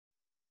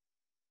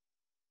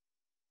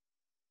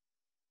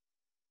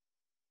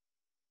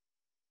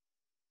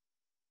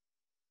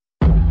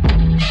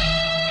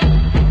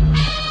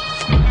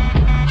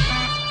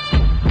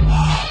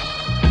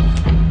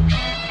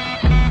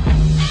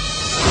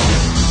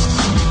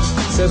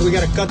says we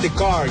gotta cut the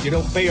card. You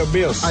don't pay your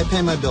bills. I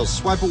pay my bills.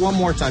 Swipe it one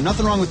more time.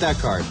 Nothing wrong with that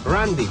card.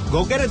 Randy,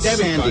 go get a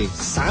debit Sandy. card.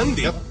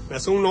 Sandy? Yep.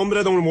 Es un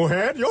nombre de una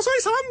mujer. Yo soy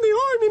Sandy.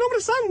 Ay, mi nombre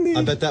es Sandy.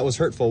 I bet that was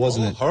hurtful,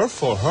 wasn't it?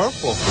 Hurtful.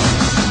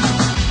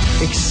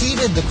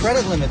 Exceeded the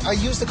credit limit. I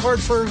used the card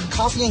for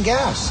coffee and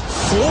gas.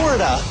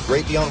 Florida,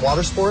 right beyond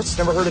water sports?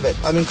 Never heard of it.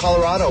 I'm in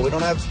Colorado. We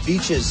don't have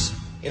beaches.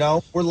 You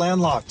know, we're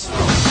landlocked.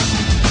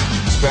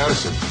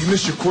 Patterson, you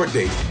missed your court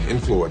date in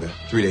Florida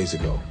 3 days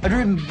ago. I've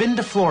never even been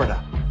to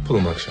Florida. Pull a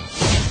mugshot.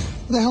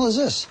 What the hell is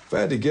this? If I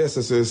had to guess,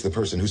 this is the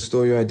person who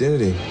stole your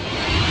identity.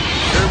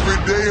 Every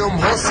day I'm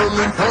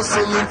hustling.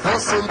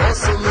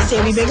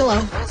 Sammy Bigelow.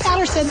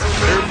 Patterson.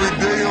 Every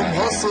day I'm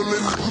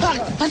hustling.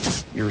 What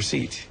the? Your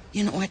receipt.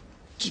 You know what?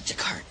 Keep the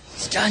card.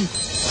 It's done.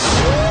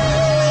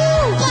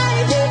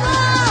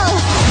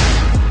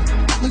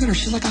 Look at her.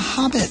 She's like a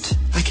hobbit.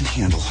 I can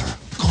handle her.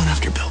 I'm going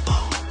after Bilbo.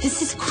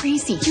 This is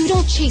crazy. You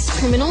don't chase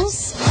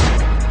criminals.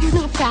 You're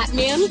not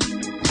Batman.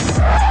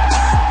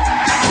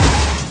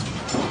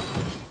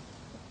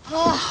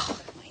 Oh,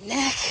 my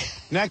neck.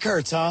 Neck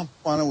hurts, huh?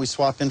 Why don't we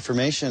swap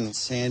information?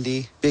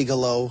 Sandy,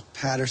 Bigelow,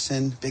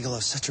 Patterson.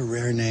 Bigelow's such a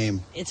rare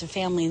name. It's a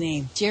family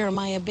name.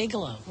 Jeremiah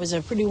Bigelow was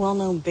a pretty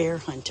well-known bear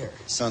hunter.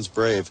 Sounds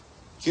brave.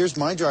 Here's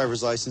my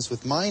driver's license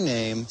with my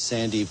name,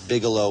 Sandy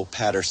Bigelow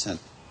Patterson.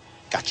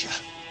 Gotcha.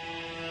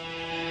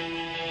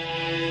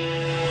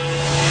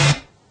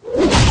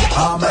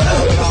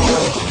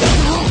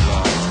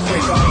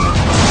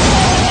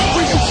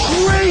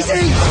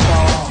 Crazy!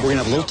 We're gonna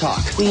have a little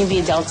talk. We can be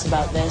adults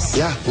about this.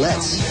 Yeah,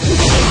 let's.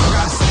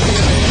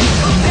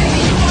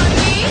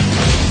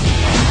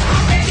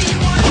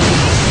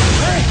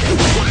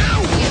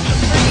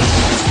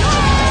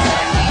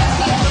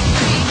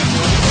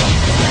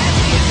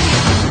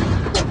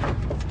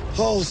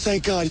 Oh,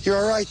 thank God. You're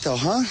all right, though,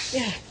 huh?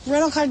 Yeah,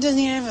 rental car doesn't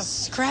even have a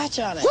scratch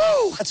on it.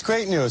 Woo! That's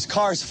great news.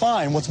 Car's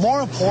fine. What's more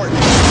important...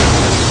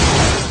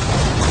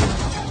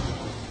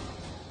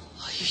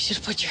 Oh, you should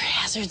have put your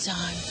hazards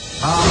on.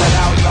 I'm an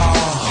outlaw.